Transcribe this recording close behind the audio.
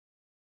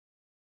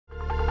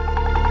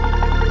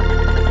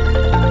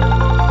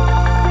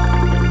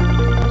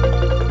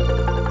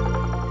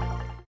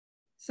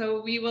So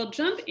we will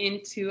jump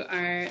into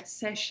our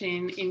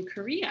session in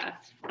Korea.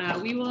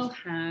 We will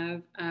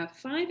have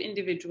 5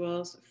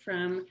 individuals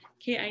from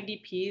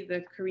KIDP,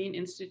 the Korean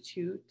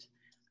Institute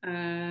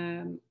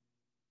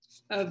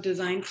of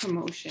Design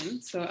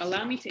Promotion. So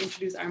allow me to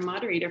introduce our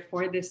moderator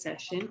for this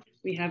session.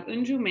 We have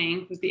Eunjoo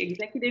Maing, who's the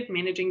Executive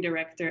Managing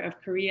Director of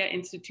Korea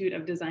Institute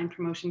of Design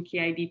Promotion,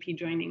 KIDP,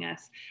 joining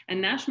us, a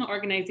national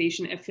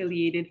organization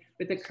affiliated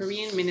with the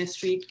Korean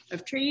Ministry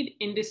of Trade,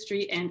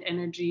 Industry, and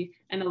Energy,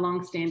 and a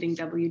longstanding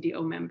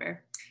WDO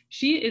member.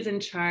 She is in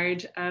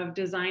charge of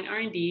design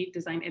R&D,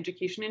 design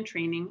education and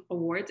training,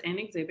 awards and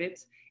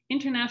exhibits,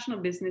 international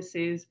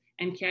businesses,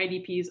 and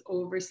KIDP's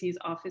overseas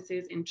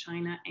offices in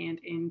China and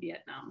in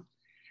Vietnam.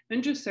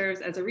 Eunjoo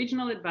serves as a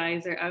regional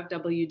advisor of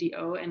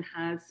WDO and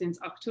has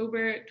since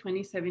October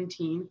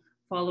 2017,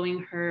 following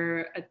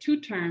her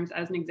 2 terms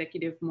as an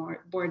executive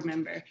board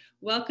member.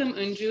 Welcome,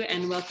 Eunjoo,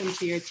 and welcome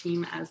to your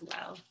team as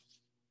well.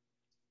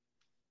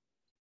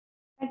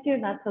 Thank you,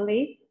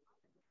 Natalie.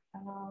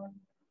 I'm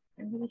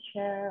going to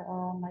share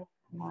my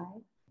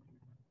slide.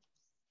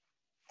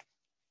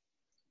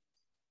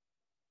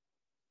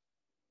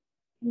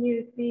 Can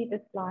you see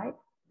the slide?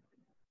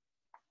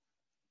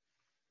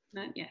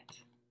 Not yet.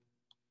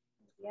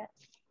 Yes.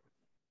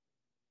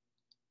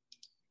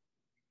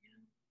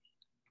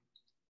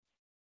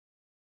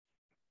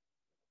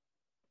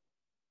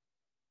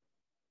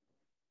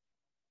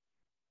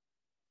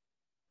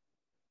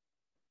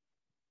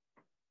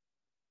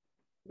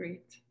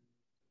 Great.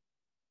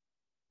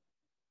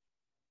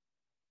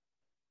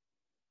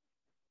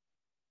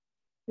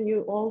 So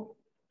you all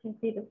can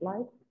see the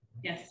slide?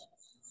 Yes.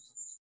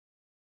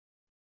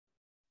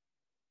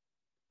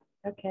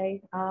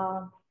 Okay.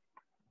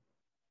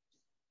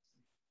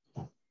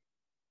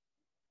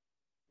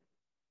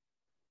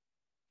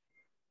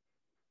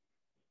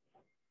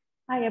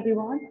 Hi,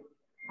 everyone.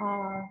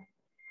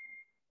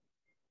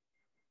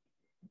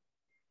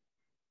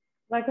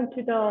 Welcome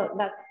to the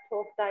Let's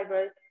Talk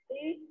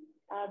Diversity.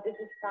 This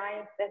is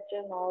science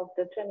session of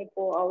the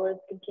 24 hours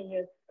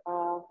continuous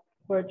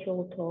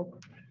virtual talk.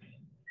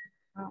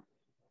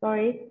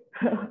 Sorry,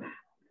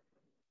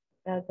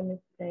 that's a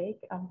mistake.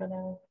 I'm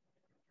gonna,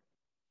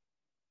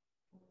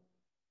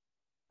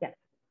 yeah.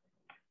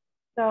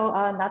 So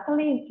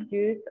Natalie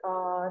introduced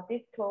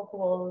this talk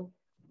will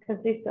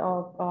consist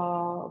of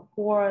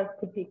 4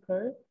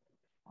 speakers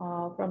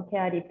from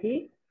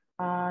KIDP.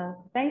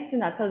 Thanks to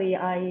Natalie,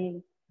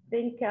 I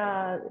think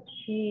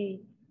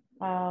she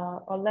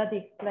already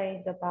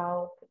explained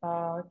about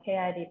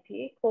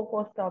KIDP,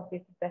 co-host of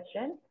this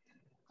session.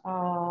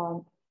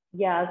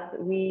 Yes,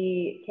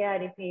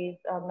 KIDP is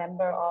a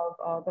member of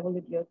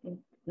WDO since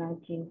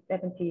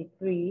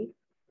 1973,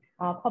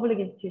 public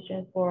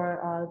institution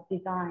for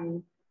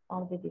design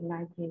founded in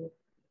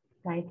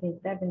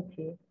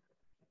 1970.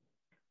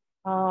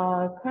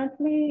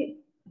 Currently,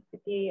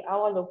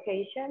 our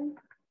location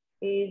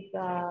is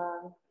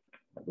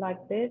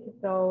like this.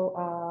 So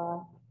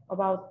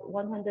about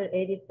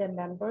 187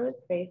 members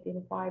based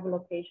in 5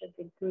 locations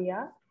in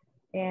Korea,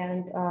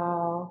 and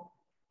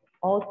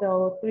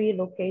also 3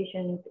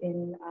 locations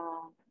in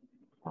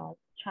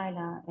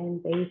China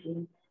and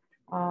Beijing.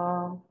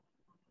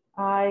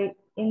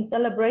 In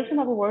celebration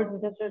of World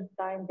Industrial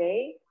Design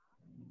Day,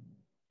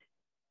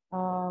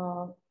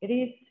 it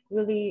is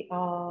really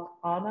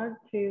honored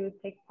to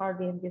take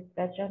part in this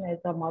session as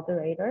a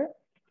moderator.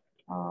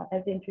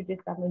 As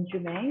introduced, I'm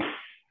Eunjoo Maing.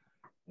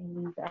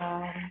 And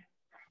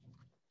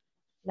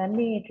let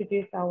me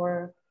introduce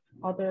our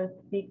other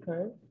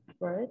speakers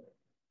first.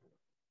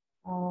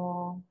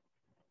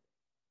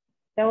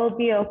 There will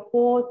be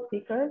 4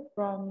 speakers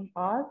from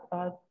us,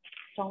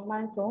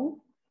 Jeongman,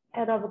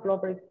 Head of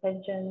Global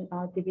Expansion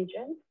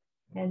Division,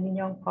 and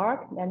Minyoung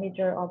Park,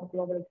 Manager of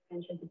Global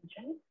Expansion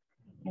Division,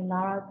 and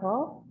Nara,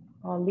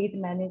 Lead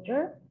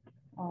Manager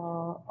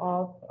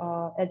of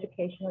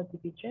Educational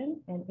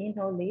Division, and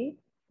Inho Lee,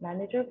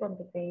 Manager from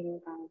the same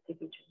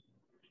division.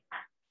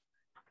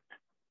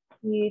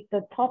 With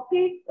the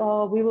topic,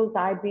 we will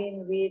dive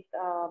in with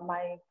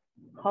my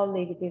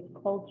colleague, this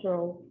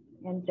cultural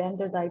and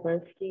gender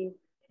diversity,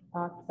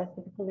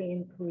 specifically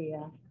in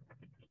Korea.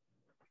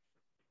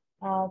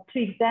 To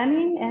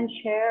examine and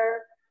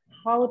share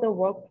how the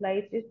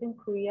workplaces in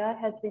Korea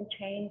has been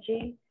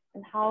changing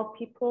and how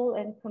people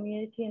and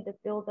community in the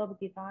field of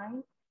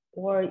design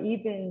or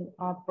even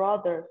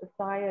broader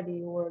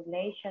society or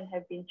nation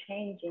have been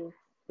changing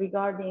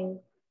regarding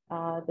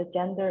the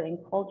gender and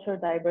cultural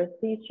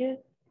diversity issues.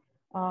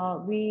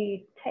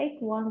 We take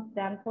one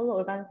sample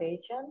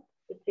organization,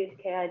 which is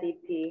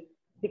KIDP,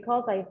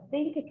 because I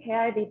think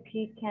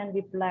KIDP can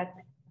reflect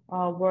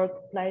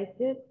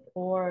workplaces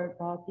or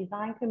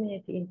design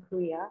community in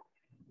Korea.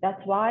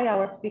 That's why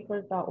our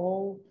speakers are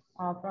all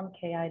from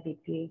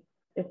KIDP.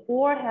 The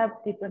 4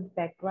 have different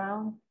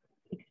backgrounds,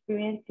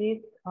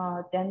 experiences,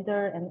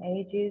 gender and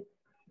ages.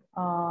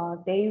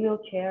 They will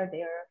share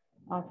their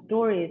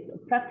stories,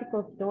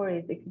 practical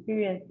stories,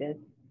 experiences,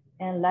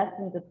 and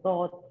lessons of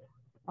thoughts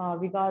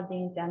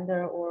regarding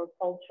gender or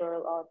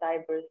cultural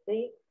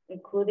diversity,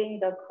 including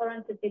the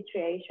current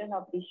situation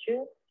of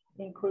issue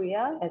in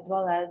Korea, as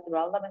well as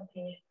relevant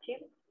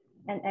initiatives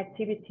and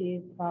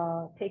activities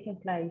taking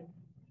place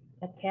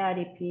at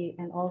KIDP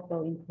and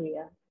also in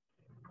Korea.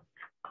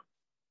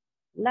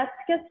 Let's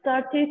get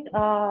started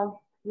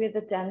with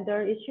the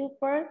gender issue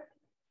first.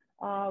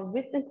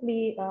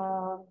 Recently,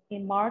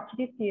 in March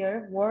this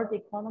year, World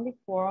Economic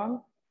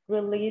Forum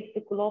released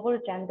the Global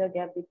Gender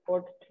Gap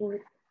Report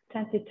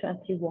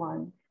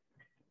 2021.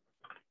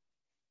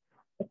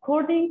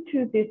 According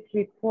to this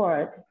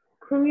report,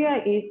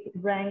 Korea is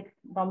ranked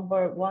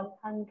number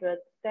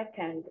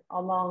 102nd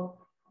among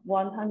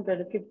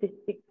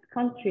 156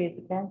 countries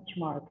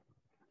benchmarked.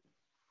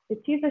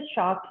 It is a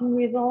shocking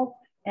result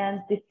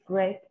and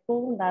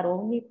disgraceful not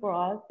only for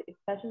us,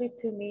 especially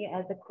to me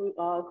as a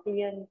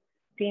Korean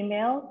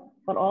female,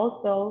 but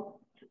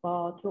also to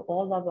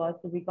all of us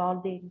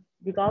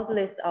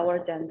regardless our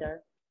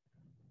gender.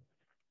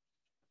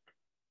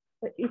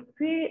 But if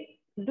we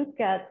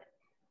look at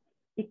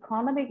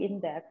economic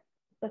index,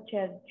 such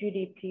as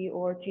GDP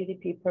or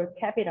GDP per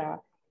capita,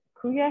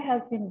 Korea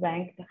has been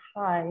ranked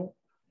high,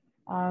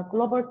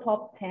 global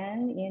top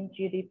 10 in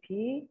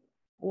GDP,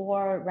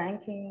 or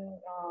ranking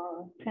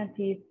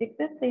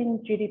 26th in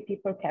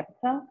GDP per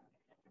capita.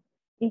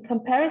 In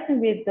comparison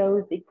with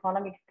those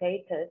economic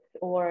status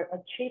or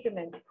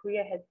achievements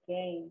Korea has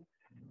gained,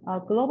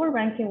 global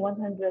ranking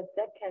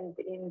 102nd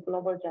in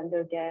global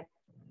gender gap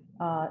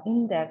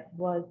index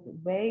was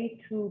way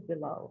too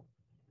below.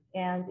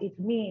 And it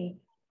means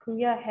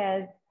Korea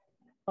has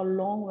a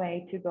long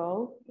way to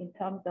go in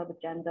terms of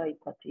gender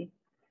equality.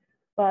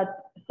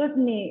 But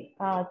certainly,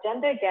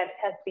 gender gap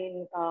has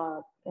been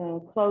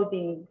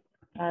closing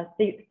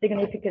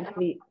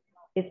significantly,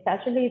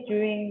 especially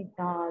during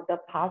the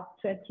past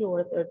 20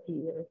 or 30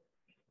 years.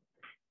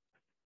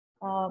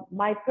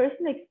 My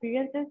personal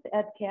experiences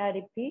at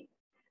KIDP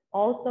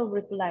also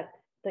reflect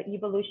the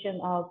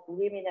evolution of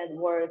women at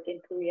work in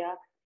Korea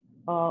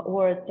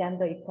or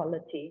gender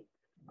equality.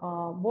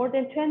 More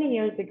than 20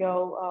 years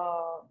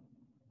ago,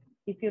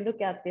 if you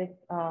look at this,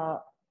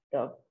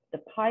 the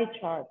pie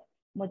chart,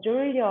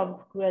 majority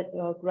of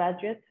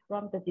graduates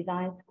from the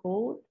design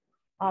schools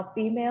are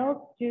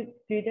female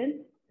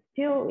students,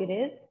 still it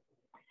is,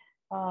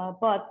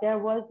 but there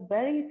was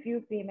very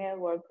few female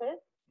workers,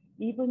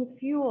 even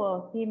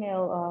fewer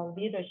female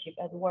leadership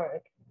at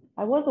work.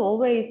 I was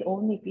always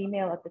only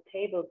female at the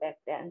table back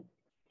then.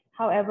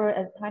 However,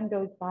 as time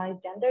goes by,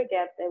 gender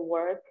gaps at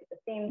work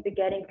seem to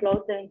getting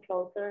closer and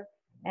closer,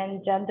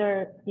 and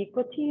gender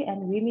equity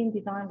and women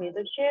design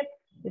leadership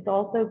is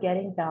also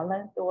getting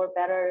balanced or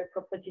better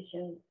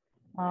proposition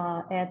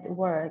at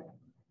work.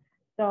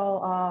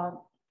 So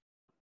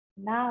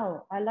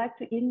now I'd like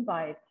to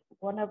invite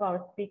one of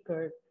our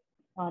speakers,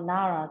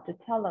 Nara, to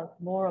tell us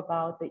more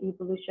about the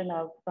evolution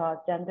of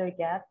gender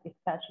gap,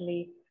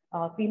 especially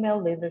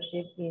female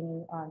leadership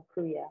in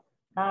Korea.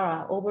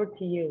 Nara, over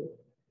to you.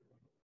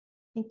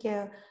 Thank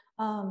you.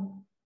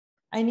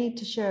 I need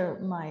to share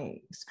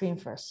my screen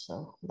first,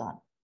 so hold on.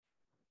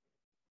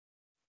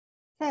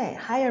 Okay,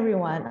 hi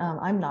everyone,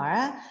 I'm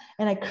Nara,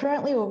 and I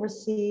currently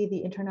oversee the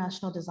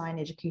International Design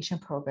Education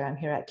Program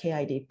here at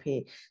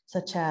KIDP,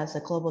 such as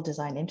the Global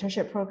Design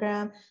Internship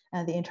Program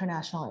and the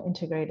International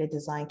Integrated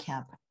Design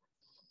Camp.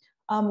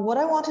 What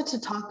I wanted to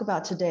talk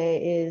about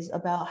today is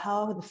about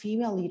how the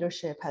female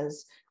leadership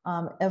has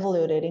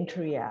evolved in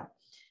Korea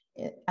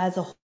as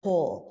a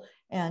whole.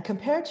 And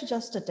compared to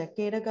just a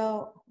decade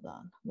ago, hold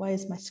on, why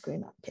is my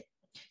screen up? Okay.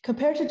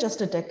 Compared to just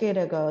a decade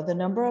ago, the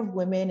number of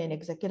women in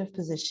executive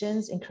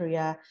positions in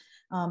Korea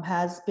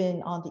has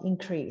been on the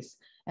increase.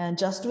 And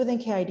just within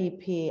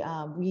KIDP,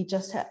 we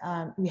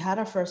had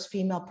our first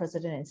female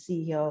president and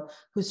CEO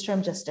whose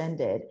term just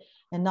ended.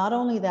 And not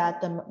only that,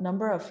 the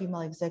number of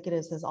female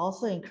executives has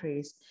also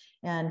increased.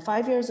 And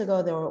 5 years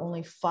ago, there were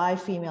only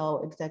 5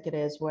 female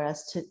executives,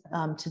 whereas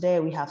today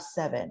we have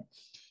 7.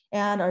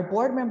 And our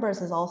board members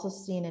has also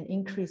seen an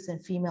increase in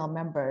female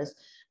members,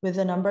 with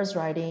the numbers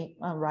rising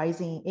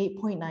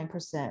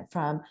 8.9%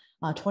 from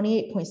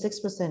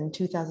 28.6% in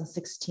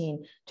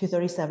 2016 to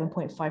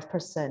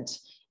 37.5%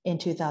 in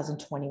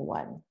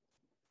 2021.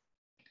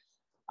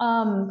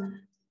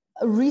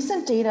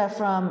 Recent data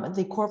from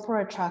the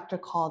corporate tracker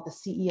called the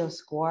CEO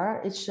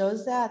score, it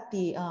shows that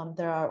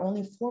there are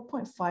only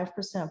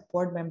 4.5% of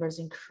board members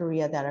in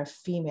Korea that are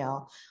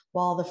female,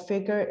 while the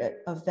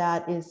figure of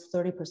that is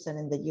 30%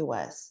 in the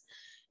US.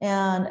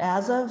 And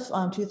as of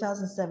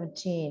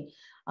 2017,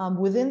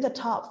 within the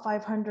top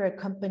 500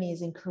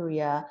 companies in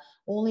Korea,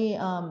 only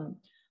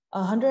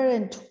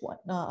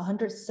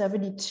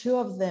 172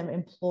 of them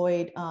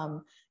employed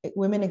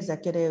women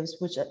executives,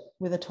 which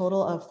with a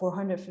total of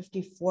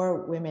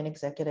 454 women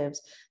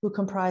executives who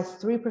comprise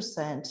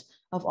 3%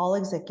 of all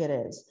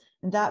executives.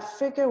 And that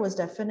figure was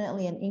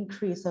definitely an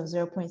increase of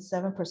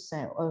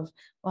 0.7%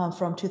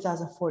 from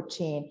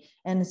 2014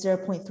 and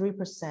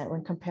 0.3%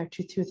 when compared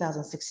to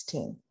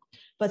 2016.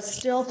 But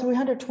still,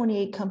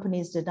 328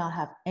 companies did not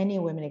have any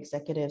women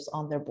executives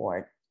on their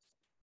board.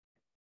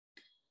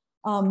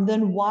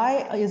 Then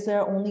why is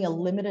there only a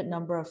limited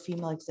number of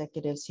female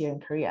executives here in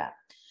Korea?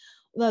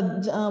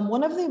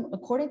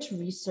 According to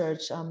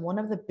research, one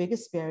of the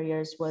biggest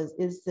barriers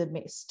is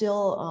the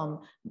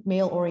still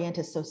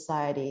male-oriented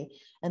society,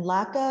 and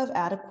lack of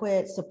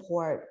adequate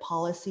support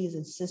policies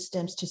and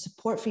systems to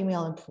support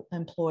female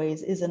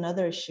employees is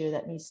another issue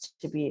that needs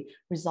to be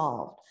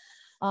resolved.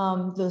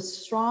 The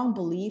strong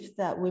belief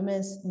that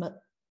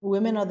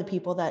women are the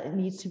people that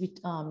need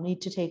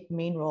to take the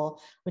main role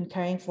when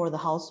caring for the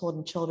household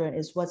and children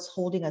is what's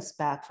holding us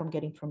back from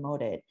getting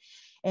promoted.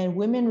 And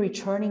women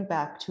returning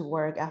back to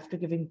work after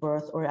giving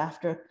birth or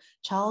after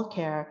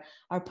childcare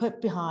are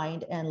put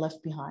behind and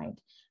left behind,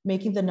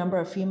 making the number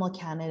of female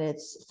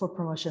candidates for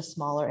promotion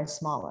smaller and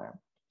smaller.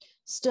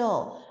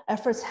 Still,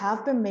 efforts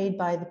have been made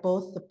by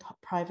both the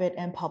private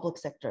and public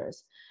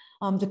sectors.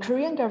 The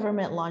Korean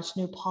government launched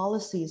new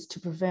policies to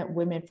prevent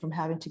women from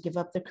having to give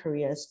up their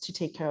careers to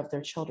take care of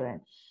their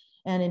children.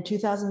 And in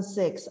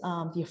 2006,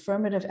 the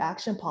affirmative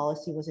action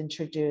policy was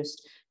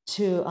introduced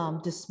to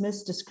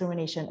dismiss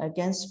discrimination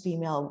against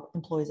female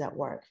employees at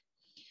work.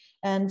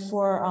 And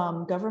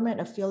for government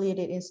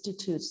affiliated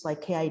institutes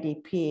like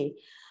KIDP,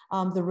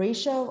 the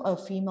ratio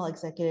of female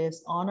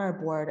executives on our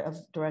board of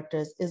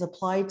directors is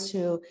applied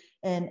to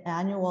an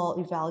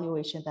annual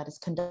evaluation that is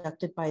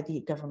conducted by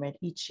the government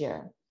each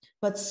year.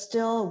 But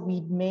still,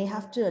 we may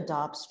have to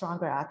adopt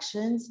stronger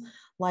actions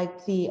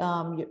like the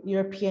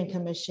European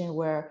Commission,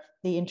 where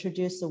they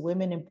introduced the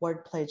Women in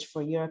Board Pledge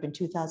for Europe in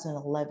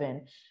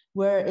 2011,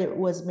 where it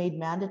was made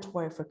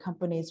mandatory for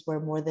companies where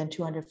more than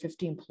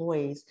 250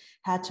 employees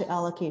had to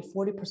allocate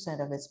 40%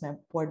 of its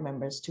board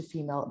members to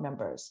female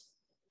members.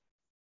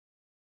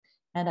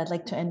 And I'd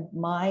like to end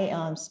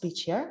my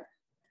speech here.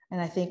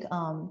 And I think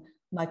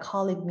my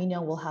colleague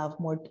Minyoung will have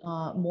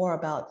more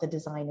about the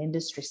design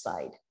industry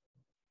side.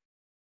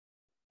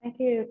 Thank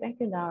you,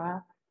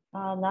 Nara.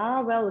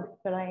 Nara well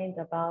explained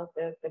about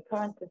the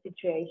current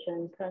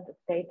situation, current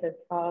status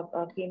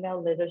of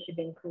female leadership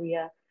in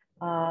Korea,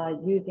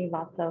 using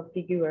lots of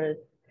figures.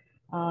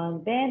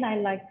 Then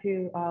I'd like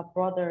to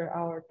broaden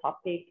our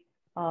topic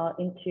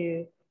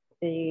into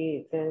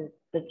the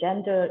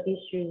gender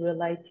issue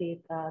related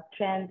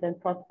trends and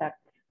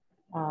prospects,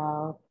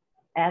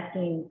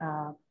 asking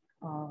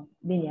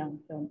Minyoung.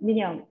 So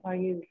Minyoung, are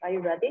you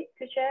ready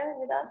to share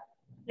with us?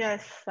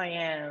 Yes, I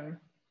am.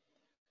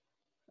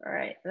 All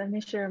right, let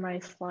me share my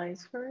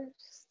slides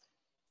first.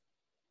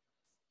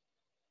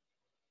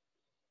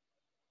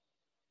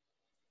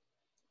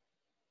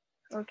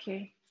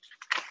 Okay.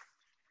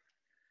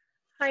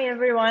 Hi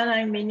everyone,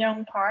 I'm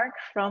Minyoung Park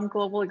from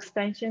Global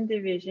Expansion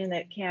Division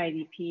at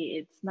KIDP.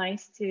 It's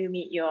nice to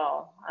meet you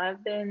all.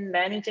 I've been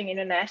managing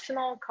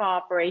international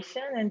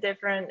cooperation and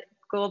different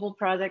global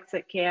projects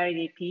at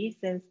KIDP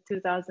since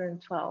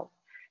 2012.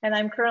 And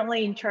I'm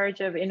currently in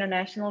charge of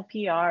international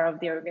PR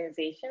of the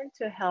organization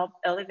to help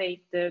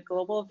elevate the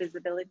global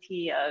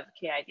visibility of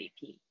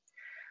KIDP.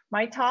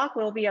 My talk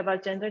will be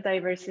about gender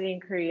diversity in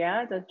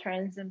Korea, the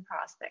trends and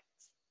prospects.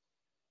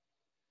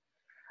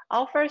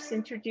 I'll first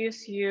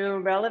introduce you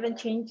relevant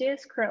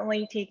changes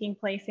currently taking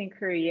place in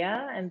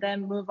Korea, and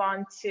then move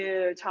on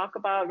to talk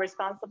about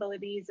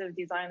responsibilities of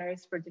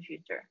designers for the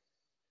future.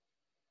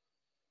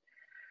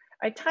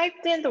 I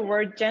typed in the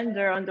word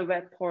gender on the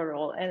web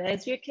portal, and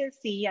as you can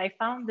see, I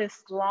found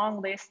this long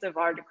list of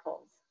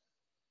articles.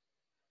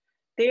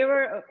 They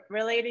were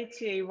related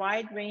to a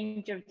wide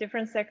range of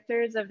different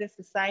sectors of the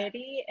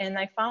society, and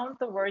I found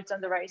the words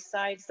on the right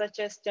side, such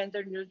as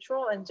gender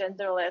neutral and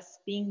genderless,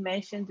 being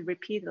mentioned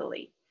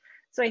repeatedly.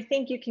 So I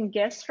think you can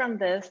guess from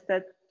this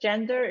that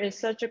gender is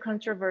such a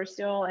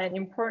controversial and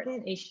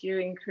important issue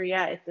in Korea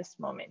at this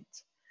moment.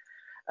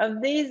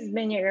 Of these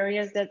many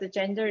areas that the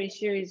gender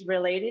issue is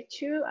related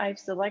to, I've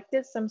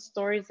selected some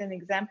stories and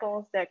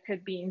examples that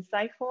could be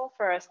insightful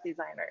for us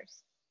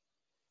designers.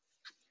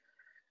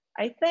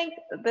 I think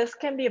this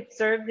can be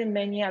observed in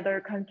many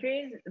other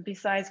countries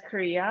besides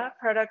Korea,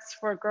 products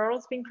for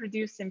girls being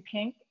produced in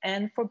pink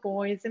and for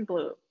boys in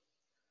blue.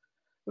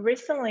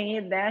 Recently,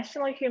 the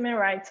National Human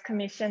Rights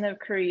Commission of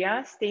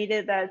Korea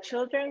stated that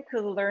children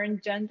could learn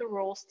gender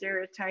role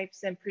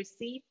stereotypes and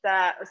perceive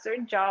that a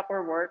certain job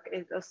or work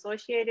is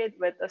associated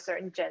with a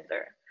certain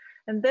gender.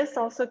 And this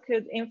also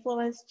could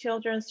influence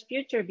children's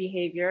future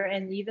behavior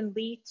and even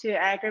lead to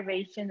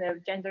aggravation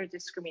of gender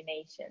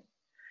discrimination.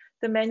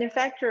 The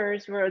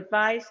manufacturers were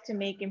advised to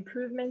make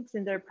improvements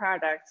in their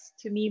products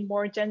to be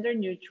more gender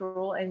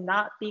neutral and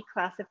not be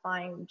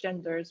classifying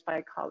genders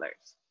by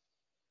colors.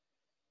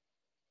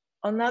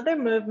 Another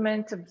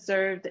movement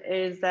observed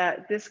is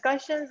that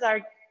discussions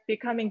are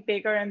becoming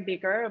bigger and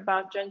bigger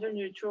about gender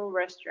neutral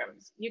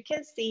restrooms. You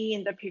can see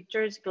in the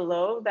pictures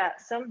below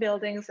that some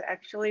buildings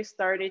actually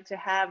started to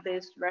have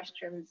these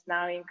restrooms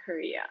now in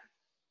Korea.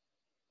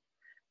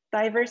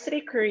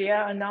 Diversity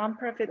Korea, a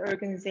nonprofit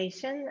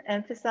organization,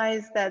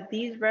 emphasized that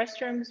these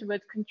restrooms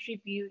would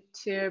contribute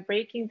to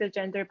breaking the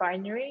gender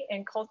binary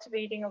and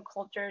cultivating a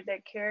culture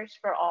that cares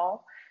for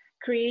all,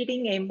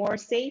 creating a more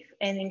safe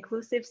and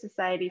inclusive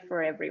society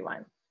for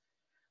everyone.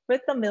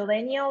 With the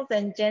millennials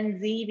and Gen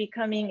Z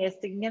becoming a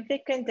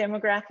significant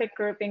demographic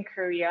group in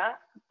Korea,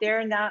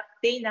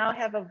 they now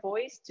have a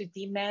voice to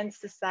demand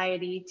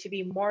society to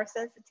be more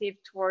sensitive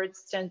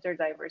towards gender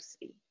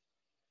diversity.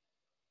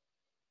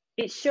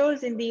 It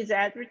shows in these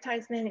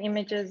advertisement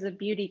images of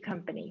beauty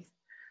companies.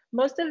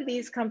 Most of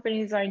these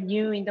companies are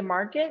new in the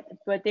market,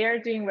 but they are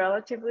doing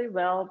relatively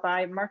well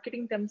by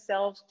marketing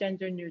themselves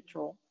gender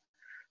neutral.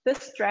 This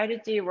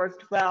strategy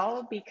worked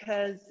well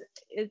because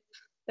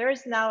there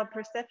is now a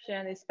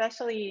perception,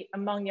 especially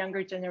among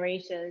younger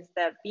generations,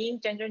 that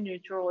being gender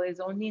neutral is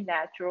only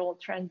natural,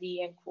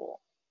 trendy, and cool.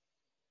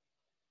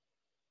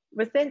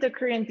 Within the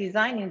Korean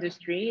design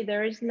industry,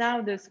 there is now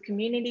this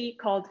community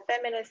called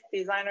Feminist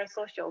Designer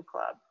Social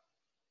Club,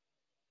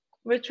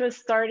 which was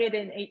started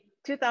in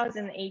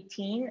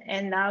 2018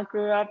 and now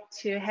grew up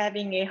to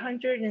having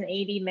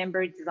 180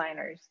 member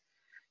designers.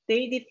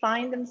 They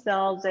define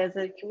themselves as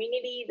a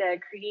community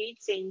that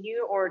creates a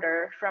new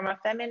order from a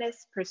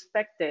feminist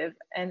perspective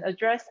and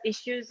address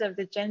issues of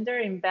the gender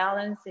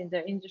imbalance in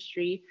the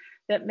industry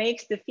that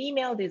makes the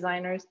female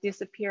designers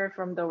disappear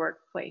from the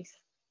workplace.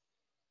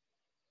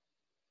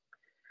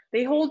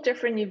 They hold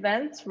different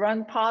events,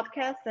 run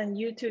podcasts and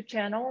YouTube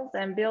channels,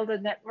 and build a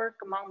network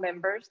among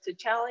members to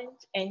challenge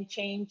and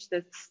change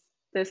the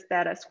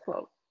status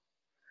quo.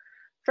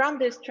 From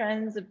these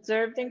trends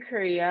observed in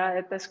Korea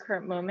at this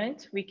current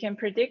moment, we can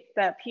predict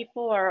that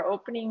people are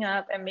opening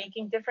up and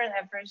making different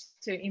efforts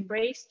to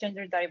embrace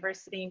gender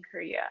diversity in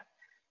Korea.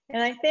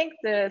 And I think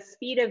the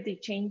speed of the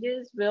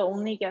changes will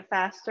only get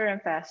faster and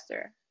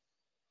faster.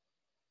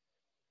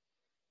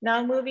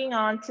 Now moving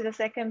on to the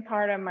second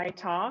part of my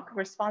talk,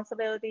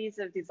 responsibilities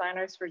of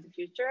designers for the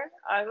future.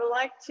 I would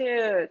like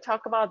to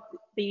talk about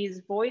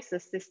these voice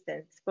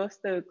assistants, both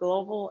the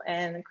global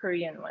and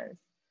Korean ones.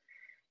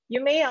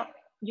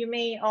 You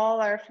may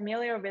all are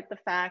familiar with the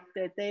fact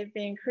that they've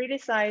been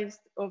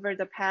criticized over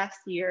the past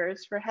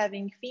years for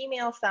having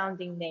female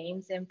sounding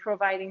names and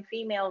providing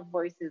female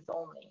voices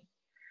only.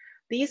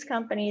 These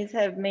companies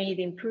have made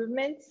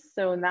improvements,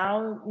 so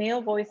now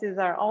male voices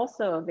are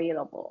also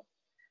available.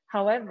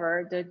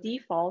 However, the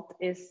default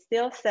is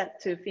still set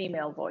to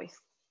female voice.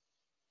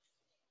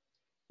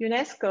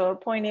 UNESCO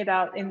pointed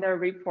out in their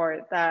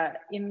report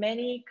that in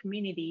many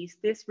communities,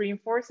 this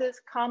reinforces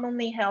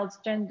commonly held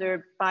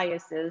gender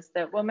biases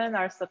that women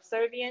are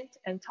subservient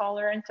and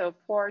tolerant of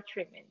poor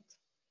treatment.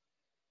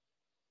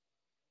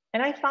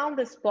 And I found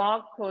this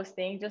blog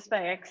posting just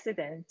by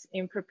accident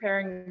in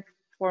preparing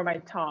for my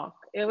talk.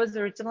 It was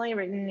originally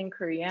written in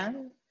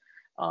Korean.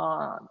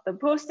 The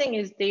posting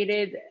is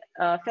dated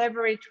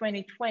February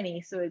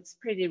 2020, so it's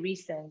pretty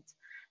recent.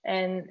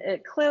 And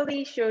it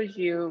clearly shows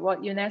you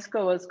what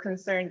UNESCO was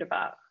concerned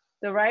about.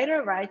 The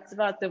writer writes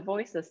about the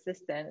voice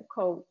assistant,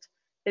 quote,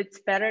 "It's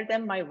better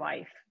than my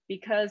wife,"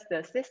 because the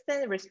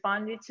assistant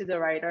responded to the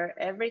writer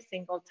every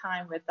single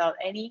time without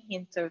any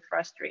hint of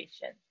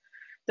frustration.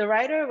 The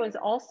writer was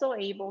also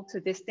able to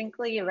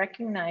distinctly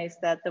recognize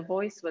that the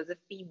voice was a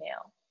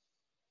female.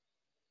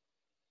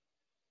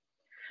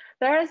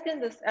 There has been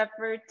this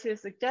effort to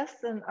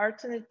suggest an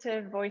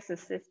alternative voice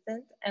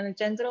assistant, and a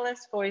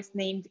genderless voice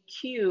named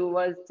Q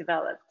was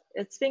developed.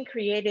 It's been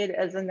created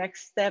as a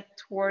next step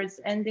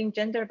towards ending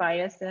gender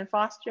bias and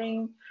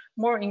fostering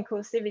more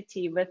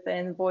inclusivity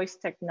within voice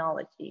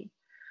technology.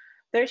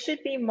 There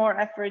should be more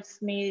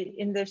efforts made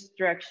in this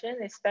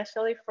direction,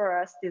 especially for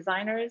us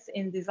designers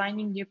in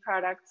designing new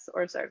products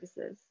or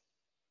services.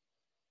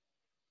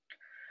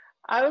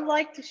 I would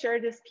like to share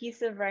this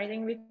piece of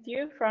writing with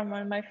you from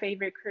one of my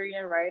favorite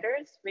Korean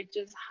writers, which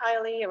is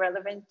highly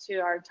relevant to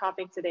our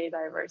topic today,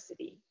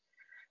 diversity.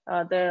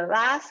 The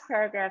last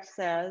paragraph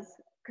says,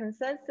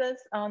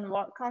 "Consensus on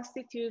what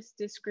constitutes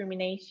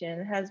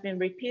discrimination has been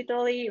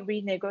repeatedly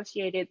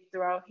renegotiated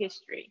throughout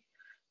history.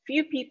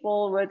 Few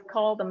people would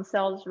call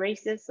themselves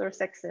racist or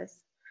sexist.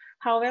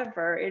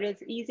 However, it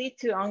is easy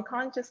to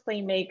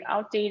unconsciously make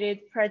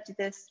outdated,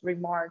 prejudiced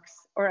remarks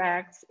or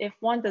acts if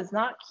one does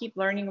not keep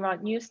learning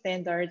about new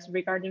standards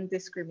regarding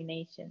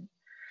discrimination.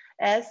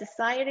 As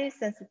society's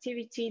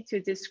sensitivity to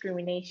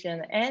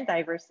discrimination and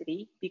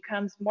diversity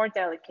becomes more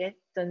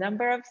delicate, the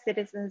number of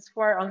citizens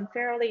who are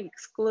unfairly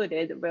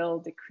excluded will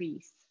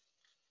decrease."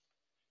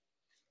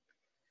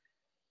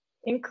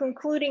 In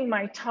concluding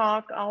my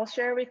talk, I'll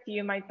share with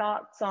you my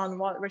thoughts on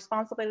what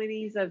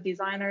responsibilities of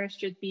designers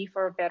should be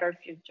for a better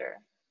future.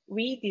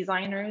 We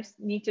designers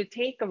need to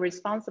take a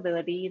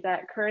responsibility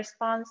that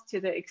corresponds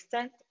to the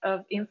extent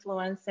of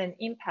influence and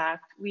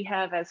impact we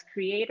have as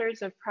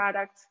creators of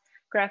products,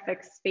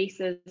 graphics,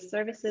 spaces,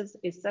 services,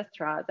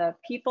 etc.,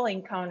 that people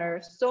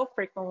encounter so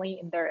frequently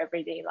in their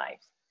everyday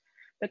lives.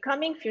 The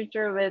coming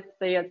future with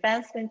the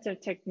advancement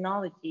of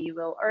technology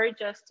will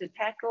urge us to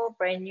tackle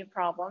brand new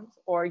problems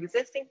or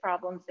existing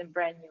problems in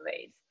brand new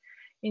ways.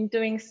 In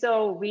doing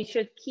so, we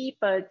should keep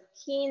a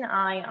keen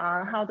eye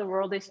on how the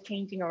world is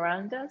changing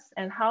around us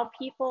and how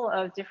people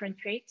of different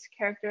traits,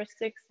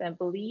 characteristics, and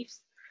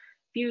beliefs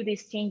view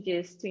these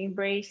changes to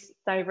embrace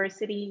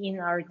diversity in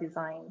our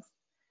designs.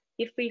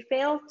 If we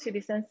fail to be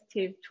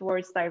sensitive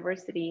towards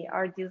diversity,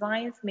 our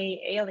designs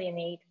may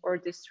alienate or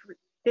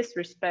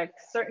disrespect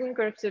certain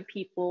groups of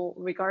people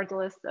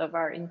regardless of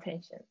our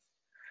intentions.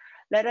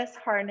 Let us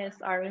harness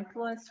our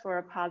influence for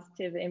a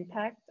positive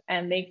impact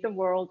and make the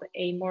world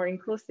a more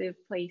inclusive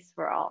place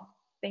for all.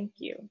 Thank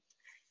you.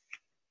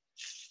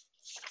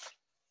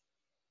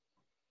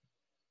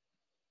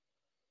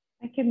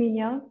 Thank you,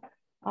 Minyoung.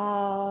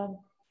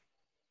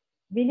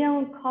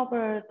 Minyoung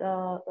covered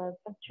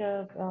such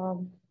a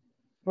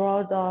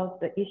broad of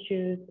the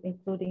issues,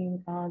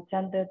 including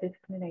gender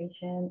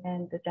discrimination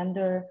and the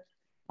gender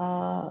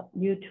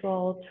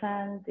neutral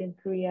trends in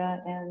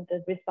Korea and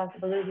the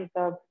responsibilities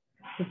of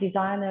the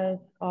designers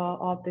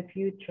of the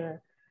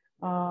future.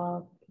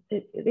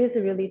 It is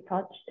really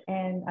touched,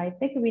 and I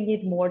think we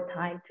need more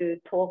time to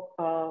talk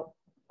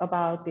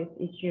about this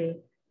issue,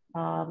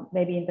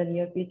 maybe in the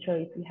near future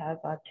if we have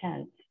a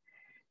chance.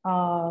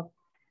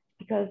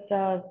 Because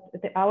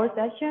our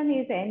session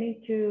is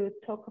aiming to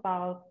talk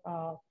about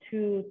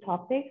two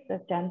topics,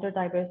 gender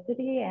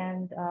diversity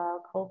and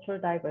cultural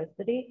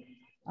diversity.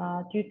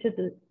 Due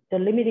to the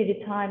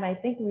limited time, I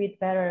think we'd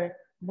better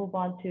move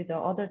on to the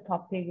other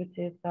topic, which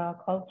is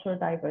cultural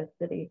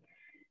diversity.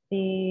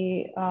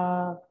 The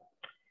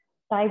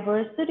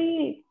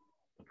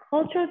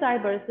cultural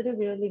diversity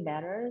really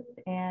matters.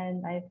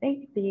 And I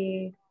think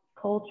the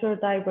cultural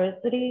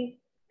diversity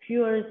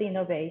fuels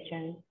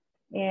innovation.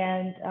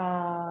 And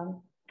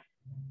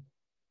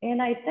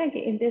I think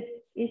in this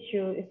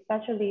issue,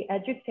 especially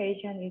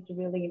education is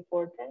really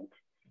important,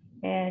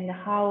 and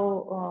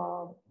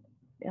how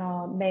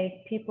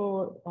make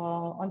people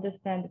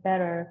understand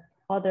better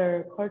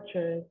other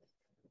cultures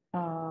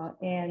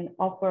and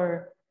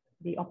offer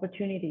the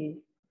opportunities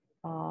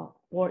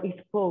or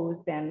expose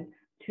them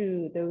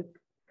to those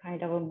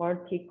kind of a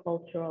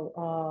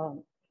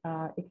multicultural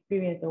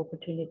experience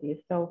opportunities.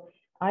 So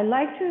I'd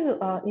like to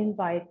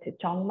invite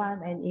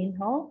Jeongman and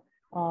Inho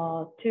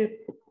to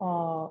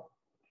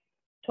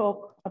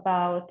talk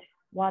about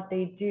what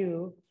they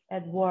do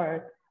at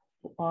work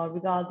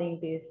regarding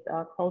this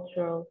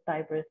cultural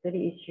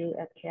diversity issue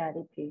at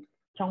KIDP.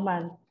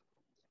 Jeongman.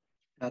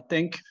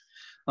 Thank you.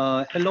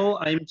 Hello,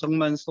 I'm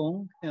Jeongman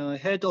Song,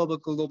 head of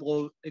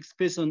Global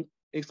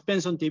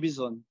Expansion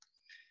Division.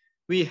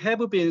 We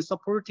have been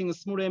supporting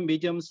small and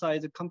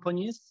medium-sized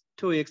companies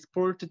to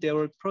export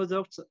their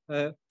products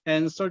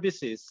and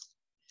services.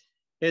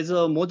 As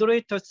a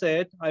moderator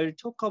said, I'll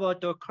talk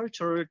about the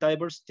cultural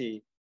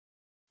diversity.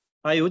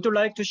 I would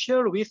like to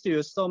share with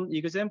you some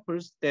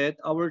examples that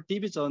our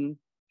division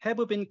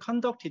have been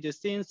conducted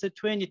since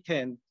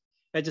 2010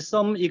 as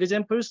some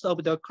examples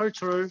of the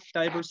cultural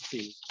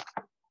diversity.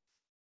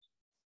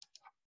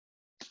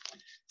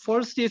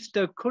 First is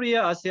the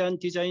Korea-ASEAN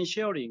design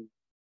sharing.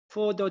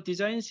 For the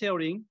design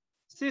sharing,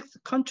 6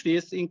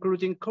 countries,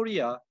 including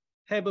Korea,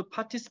 have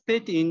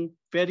participated in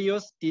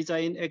various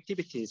design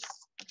activities.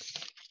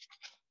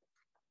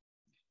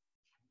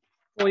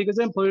 For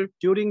example,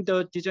 during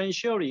the design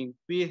sharing,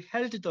 we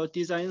held the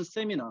design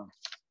seminar,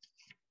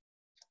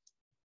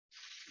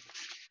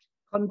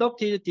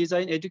 conducted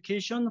design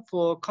education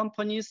for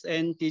companies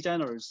and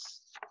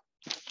designers,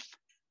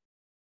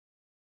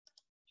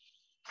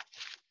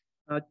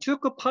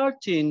 took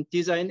part in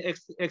design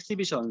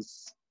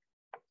exhibitions.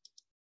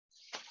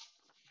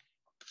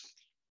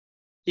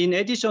 In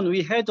addition,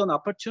 we had an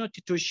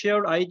opportunity to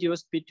share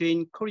ideas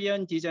between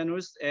Korean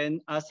designers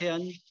and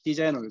ASEAN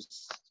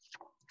designers.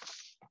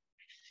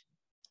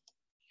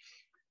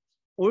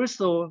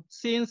 Also,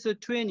 since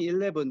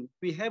 2011,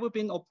 we have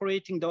been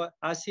operating the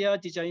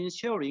ASEAN Design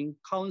Sharing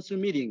Council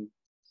meeting.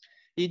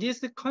 It is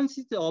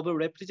consisted of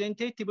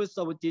representatives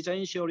of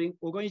design sharing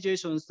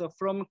organizations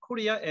from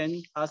Korea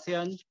and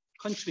ASEAN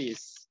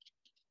countries.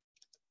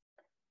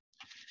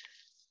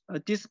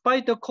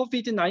 Despite the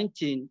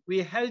COVID-19,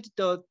 we held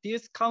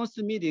this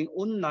council meeting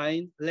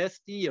online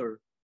last year.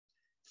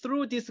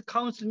 Through this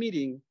council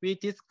meeting, we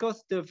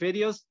discussed the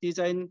various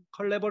design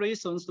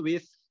collaborations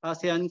with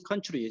ASEAN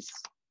countries.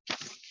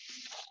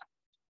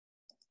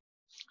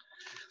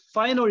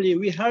 Finally,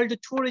 we held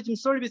tourism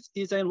service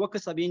design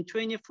workshop in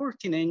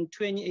 2014 and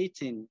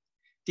 2018.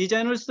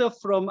 Designers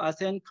from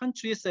ASEAN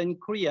countries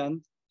and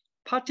Korean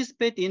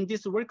participate in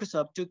this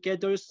workshop to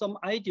gather some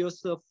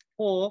ideas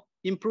for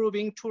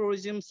improving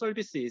tourism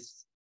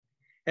services.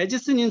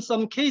 As seen in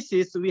some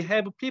cases, we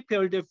have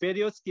prepared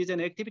various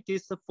design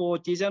activities for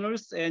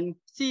designers and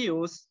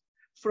CEOs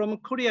from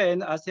Korea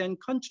and ASEAN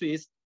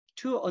countries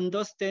to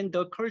understand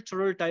the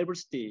cultural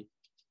diversity.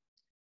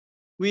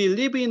 We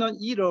live in an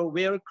era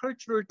where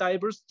cultural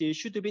diversity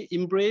should be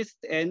embraced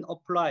and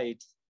applied.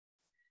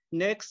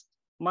 Next,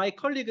 my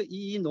colleague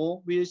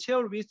Inho will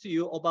share with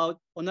you about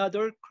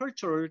another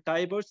cultural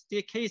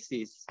diversity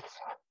cases.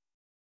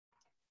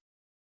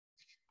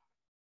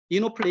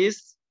 Inho,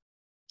 please.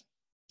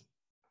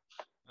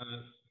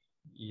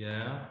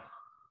 Yeah.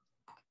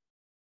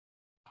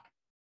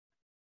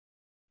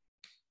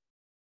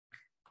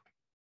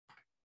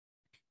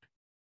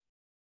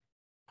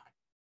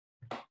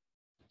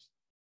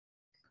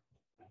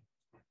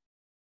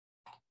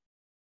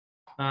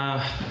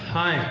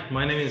 Hi,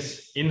 my name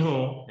is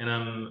Inho, and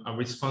I'm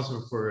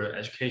responsible for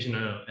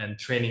educational and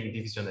training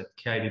division at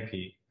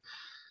KIDP.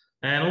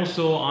 And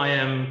also, I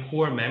am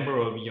core member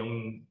of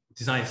Young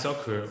Design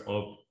Circle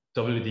of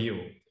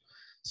WDO.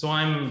 So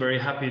I'm very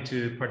happy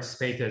to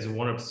participate as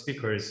one of the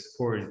speakers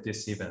for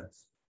this event.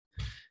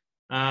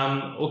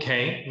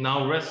 Okay,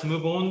 now let's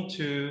move on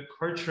to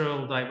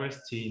cultural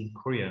diversity in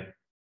Korea.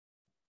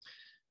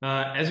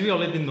 As we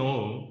already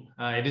know,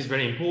 it is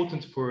very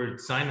important for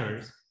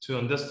designers to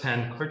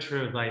understand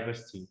cultural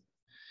diversity.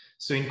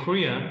 So in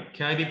Korea,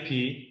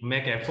 KIDP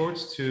make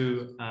efforts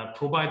to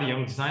provide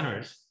young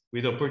designers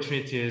with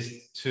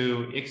opportunities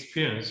to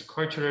experience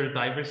cultural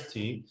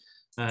diversity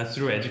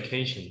through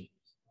education.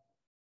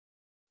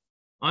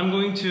 I'm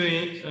going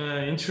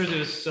to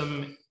introduce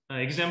some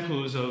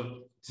examples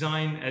of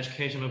design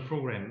educational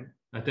program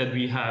that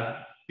we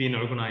have been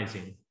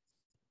organizing.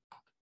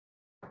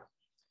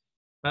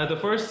 The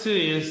first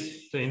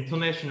is the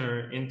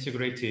International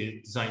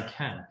Integrated Design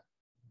Camp.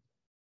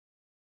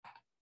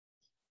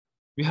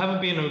 We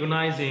have been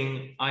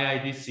organizing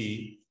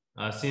IIDC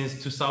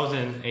since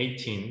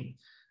 2018,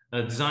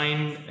 a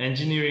design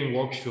engineering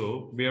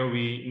workshop where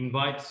we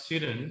invite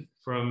students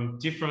from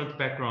different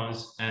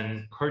backgrounds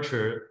and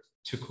culture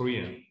to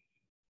Korea.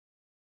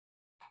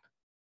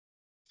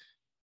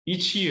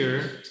 Each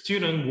year,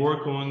 students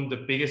work on the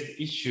biggest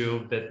issue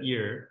of that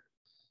year.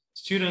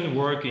 Students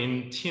work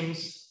in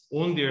teams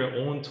on their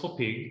own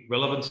topic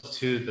relevant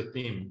to the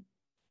theme.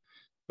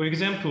 For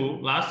example,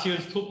 last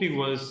year's topic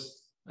was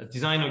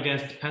design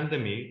against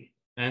pandemic,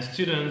 and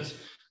students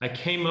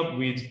came up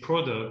with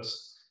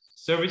products,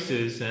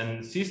 services,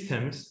 and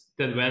systems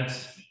that went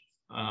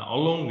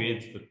along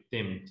with the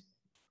theme.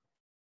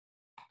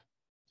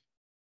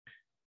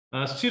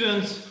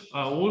 Students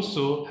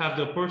also have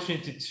the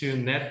opportunity to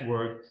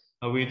network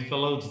with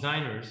fellow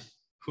designers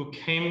who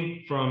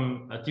came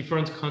from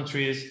different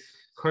countries,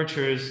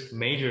 cultures,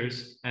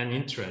 majors, and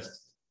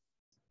interests.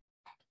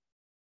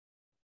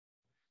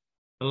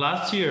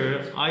 Last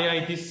year,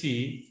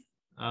 IIDC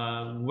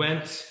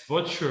went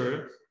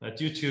virtual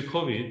due to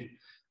COVID,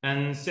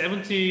 and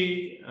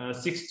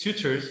 76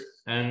 tutors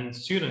and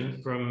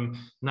students from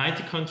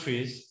 90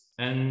 countries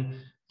and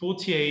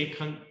 48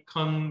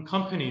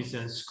 companies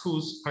and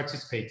schools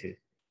participated.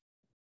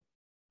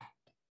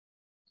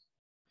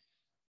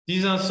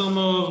 These are some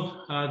of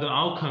the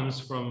outcomes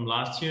from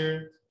last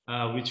year,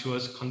 which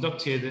was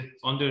conducted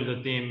under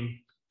the theme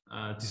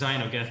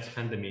Design Against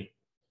Pandemic.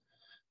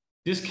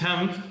 This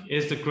camp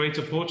is a great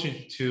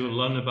opportunity to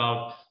learn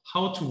about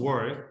how to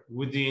work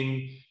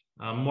within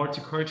a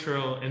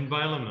multicultural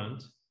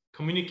environment,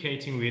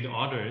 communicating with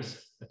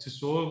others to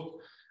solve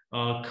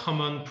a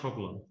common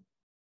problem.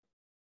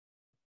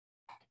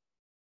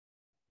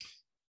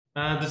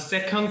 The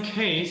second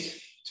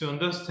case to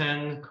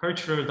understand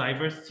cultural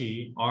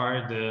diversity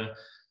are the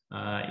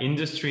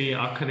industry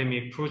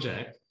academic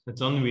project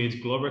done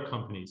with global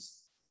companies.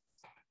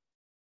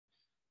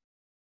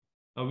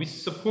 We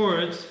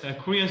support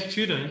Korean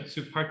students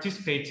to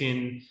participate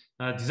in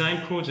a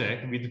design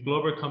project with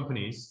global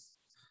companies.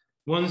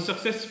 One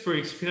successful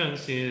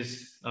experience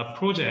is a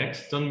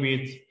project done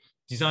with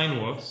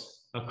DesignWorks,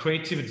 a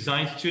creative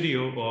design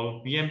studio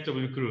of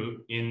BMW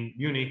Group in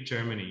Munich,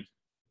 Germany.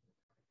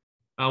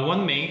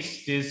 What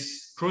makes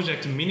this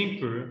project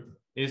meaningful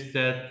is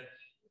that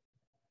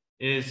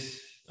it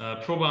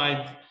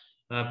provides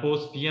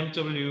both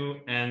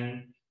BMW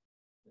and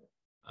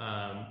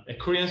a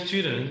Korean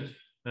student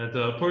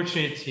the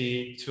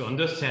opportunity to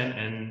understand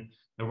and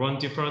run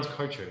different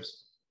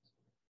cultures.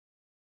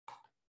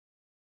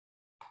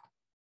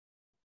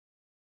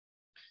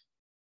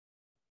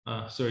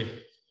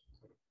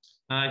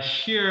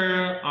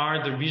 Here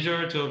are the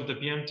results of the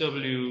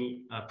BMW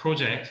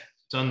project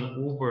done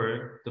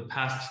over the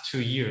past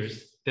 2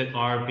 years that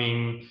are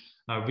being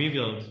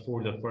revealed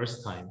for the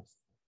first time.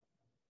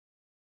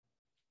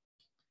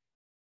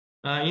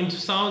 In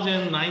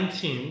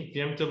 2019,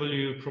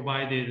 BMW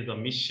provided the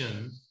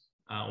mission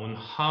on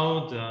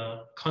how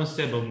the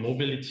concept of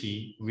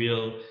mobility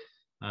will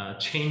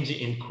change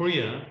in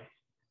Korea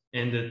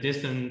in the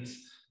distant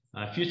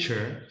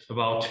future,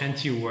 about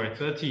 20 or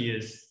 30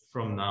 years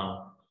from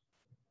now.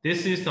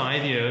 This is the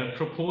idea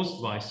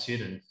proposed by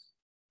students.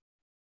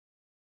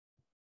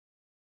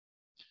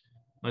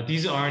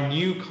 These are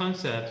new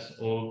concepts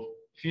of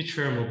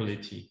future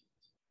mobility.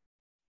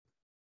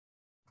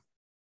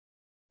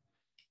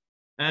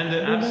 And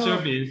the app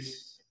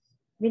service.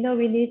 We know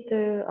we need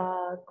to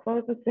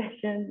close the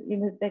session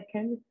in a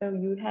second, so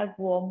you have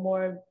 1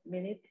 more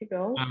minute to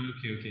go.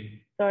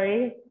 Okay.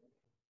 Sorry.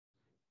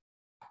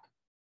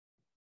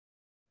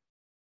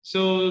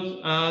 So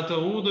the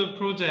older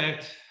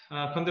project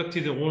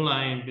conducted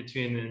online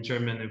between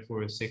Germany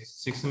for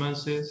six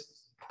months,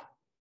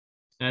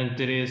 and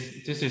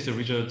this is the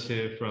result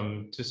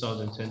from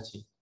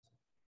 2020.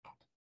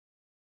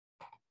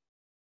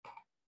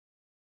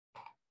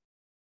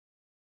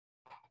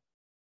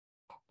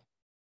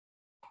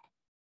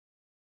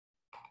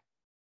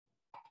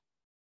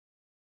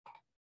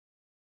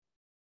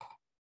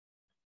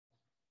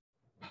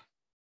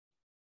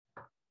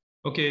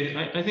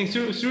 Okay, I think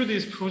through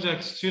this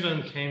project,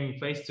 students came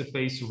face to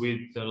face with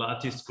the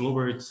latest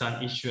global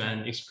design issue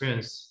and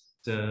experienced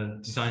the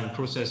design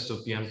process of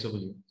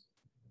BMW.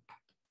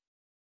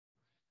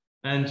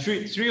 And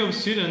three of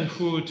students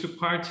who took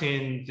part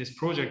in this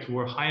project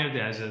were hired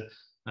as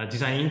a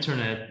design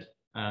internet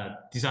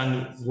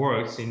design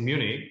works in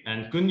Munich.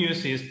 And good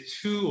news is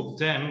 2 of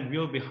them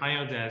will be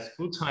hired as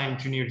full-time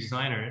junior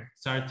designer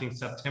starting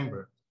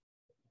September.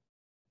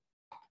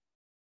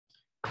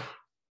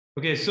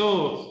 Okay,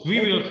 so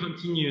we will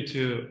continue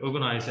to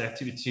organize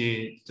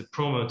activity to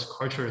promote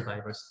cultural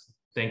diversity.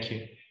 Thank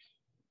you.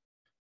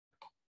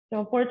 So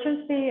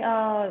unfortunately,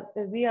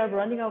 we are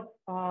running out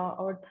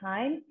our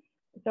time.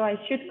 So I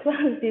should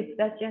close this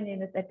session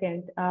in a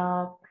second.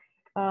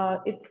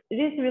 It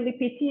is really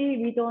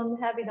pity we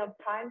don't have enough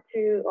time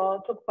to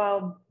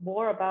talk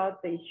more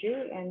about the issue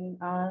and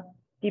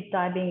deep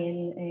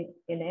diving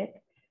in it.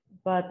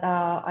 But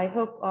I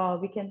hope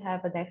we can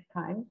have a next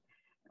time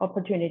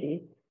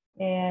opportunities.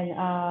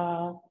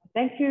 And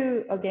thank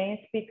you again,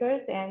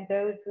 speakers, and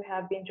those who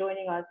have been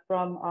joining us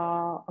from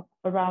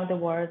around the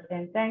world.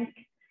 And thank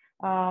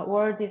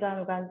World Design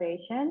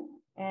Organization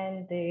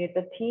and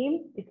the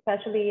team,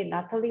 especially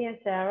Natalie and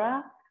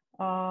Sarah,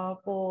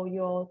 for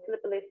your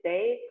sleepless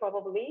day,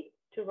 probably,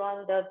 to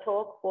run the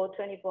talk for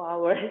 24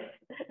 hours.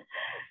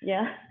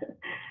 Yeah,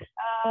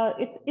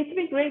 it's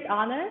been great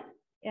honor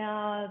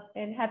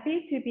and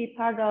happy to be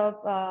part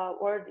of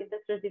World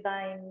Industrial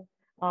Design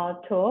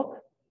talk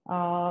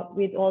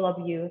with all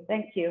of you.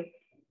 Thank you.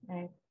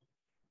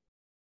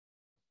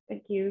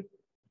 Thank you.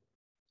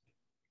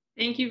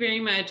 Thank you very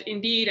much.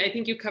 Indeed, I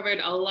think you covered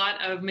a lot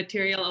of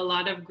material, a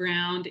lot of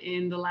ground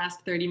in the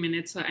last 30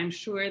 minutes. So I'm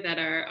sure that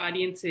our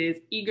audience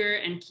is eager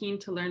and keen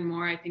to learn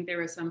more. I think there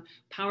were some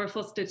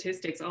powerful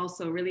statistics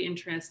also really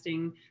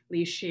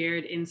interestingly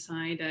shared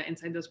inside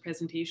those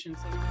presentations.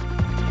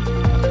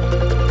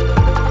 So